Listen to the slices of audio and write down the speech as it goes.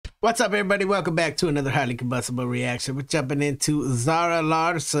What's up, everybody? Welcome back to another highly combustible reaction. We're jumping into Zara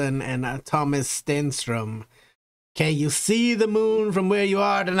Larsson and Thomas Stenström. Can you see the moon from where you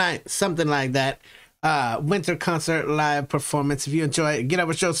are tonight? Something like that. Winter concert live performance. If you enjoy it, get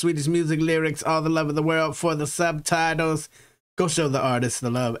over, show Swedish music, lyrics, all the love of the world for the subtitles. Go show the artists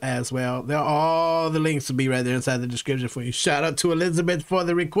the love as well. All the links will be right there inside the description for you. Shout out to Elizabeth for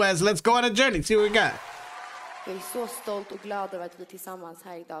the request. Let's go on a journey. See what we got. Jag är så stolt och glad över att vi tillsammans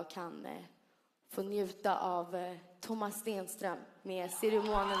här idag kan få njuta av Thomas Stenström med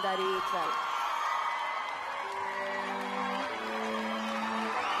ceremonen där i ikväll.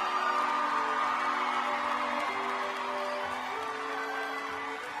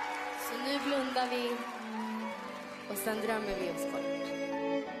 Så nu blundar vi och sen drömmer vi oss bort.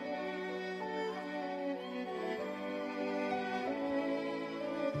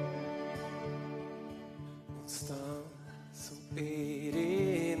 Så är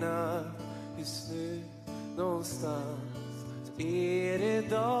det natt just nu. Någonstans så är det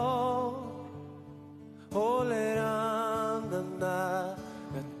dag. Håller andan där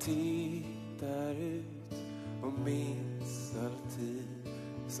jag tittar ut och minns alltid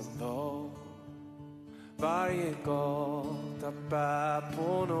som var. Varje gata bär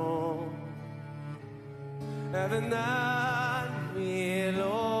på någon. Även när vi är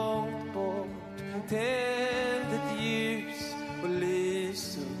långt bort. Tänd ett ljus och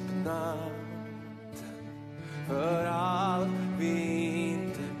lys upp natten. För allt vi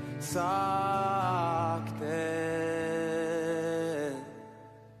inte sagt än.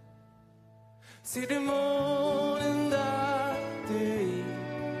 Ser du månen där du är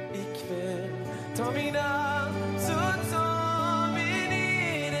ikväll? Ta min hand så tar vi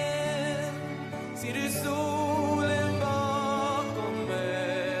ner den. Ser du solen bakom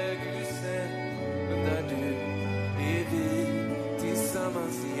ögonen? Blundar du är vi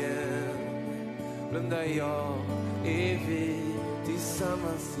tillsammans igen. Blundar jag är vi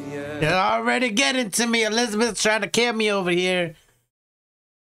tillsammans igen. You're already getting to me. Elizabeth's trying to kill me over here.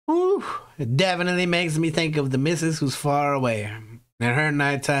 Woo. It definitely makes me think of the missus who's far away. And her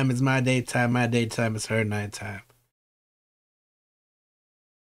nighttime is my daytime is her nighttime.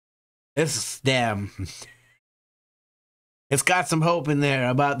 It's damn. It's got some hope in there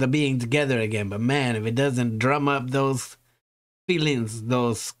about the being together again, but man, if it doesn't drum up those feelings,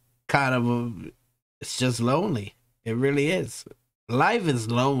 those kind of, it's just lonely. It really is. Life is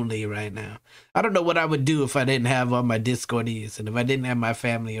lonely right now. I don't know what I would do if I didn't have all my Discordies and if I didn't have my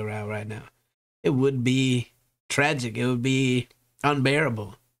family around right now. It would be tragic. It would be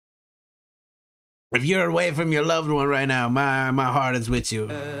unbearable. If you're away from your loved one right now, my heart is with you.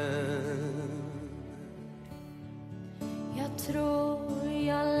 Jag tror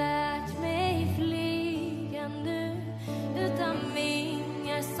jag lärt mig flyga nu utan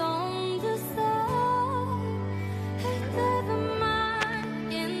vingar som du sa. Högt över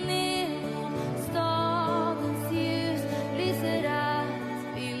marken ner stadens ljus lyser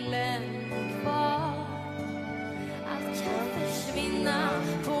att vi lämnar kvar. Allt kan försvinna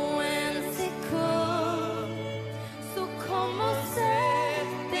på en sekund. Så kom och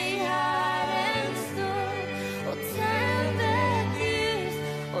sätt dig här en stund och tänd ett ljus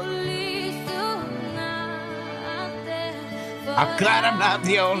och lys upp natten. I'm glad I'm not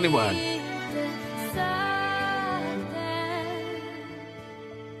the only one.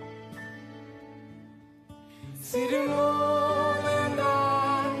 Ser du månen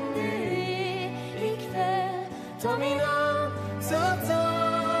där du är ikväll? Ta min hand så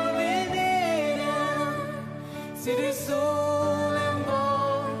tar vi ner den. Ser du solen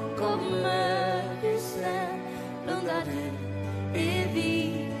bakom ögonen? Blundar du är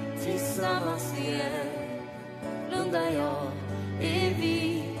vi tillsammans igen. Blundar jag är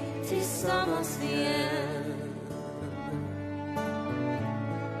vi tillsammans igen.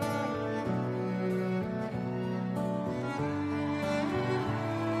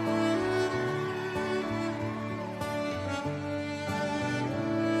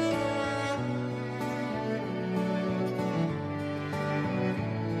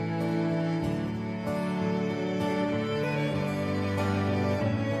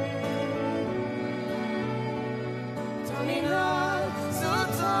 Ta min hand så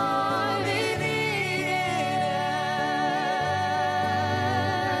tar vi ner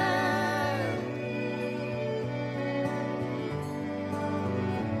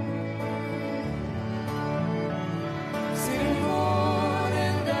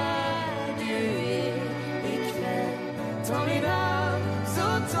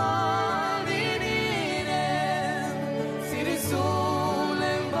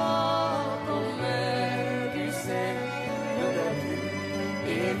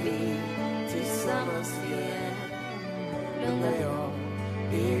vi tillsammans igen. Blundar jag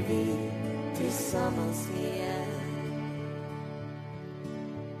är vi tillsammans igen.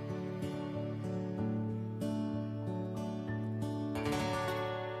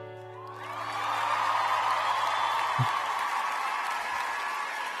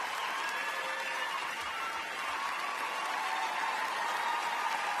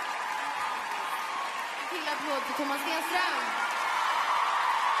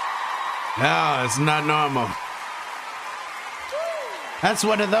 No, it's not normal. That's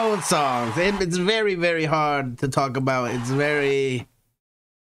one of those songs. It's very, very hard to talk about. It's very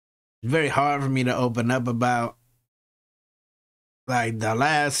hard for me to open up about. Like the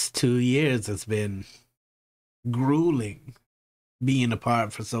last 2 years, it's been grueling being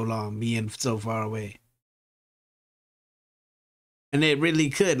apart for so long, being so far away. And it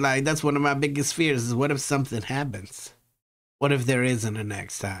really could. Like, that's one of my biggest fears is what if something happens? What if there isn't a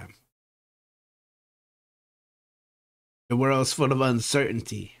next time? The world's full of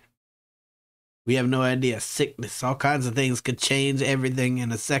uncertainty. We have no idea. Sickness, all kinds of things could change everything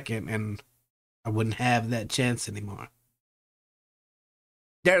in a second, and I wouldn't have that chance anymore.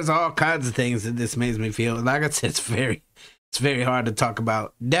 There's all kinds of things that this makes me feel. Like I said, it's very hard to talk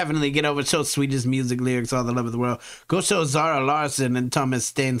about. Definitely get over show Swedish music lyrics, All the Love of the World. Go show Zara Larsson and Thomas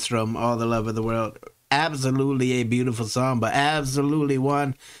Stenström, All the Love of the World. Absolutely a beautiful song, but absolutely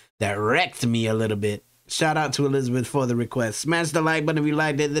one that wrecked me a little bit. Shout out to Elizabeth for the request. Smash the like button if you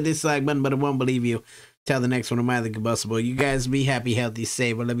liked it, the dislike button, but I won't believe you. Till the next one of my The Combustible. You guys be happy, healthy,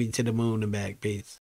 safe. I love you to the moon and back. Peace.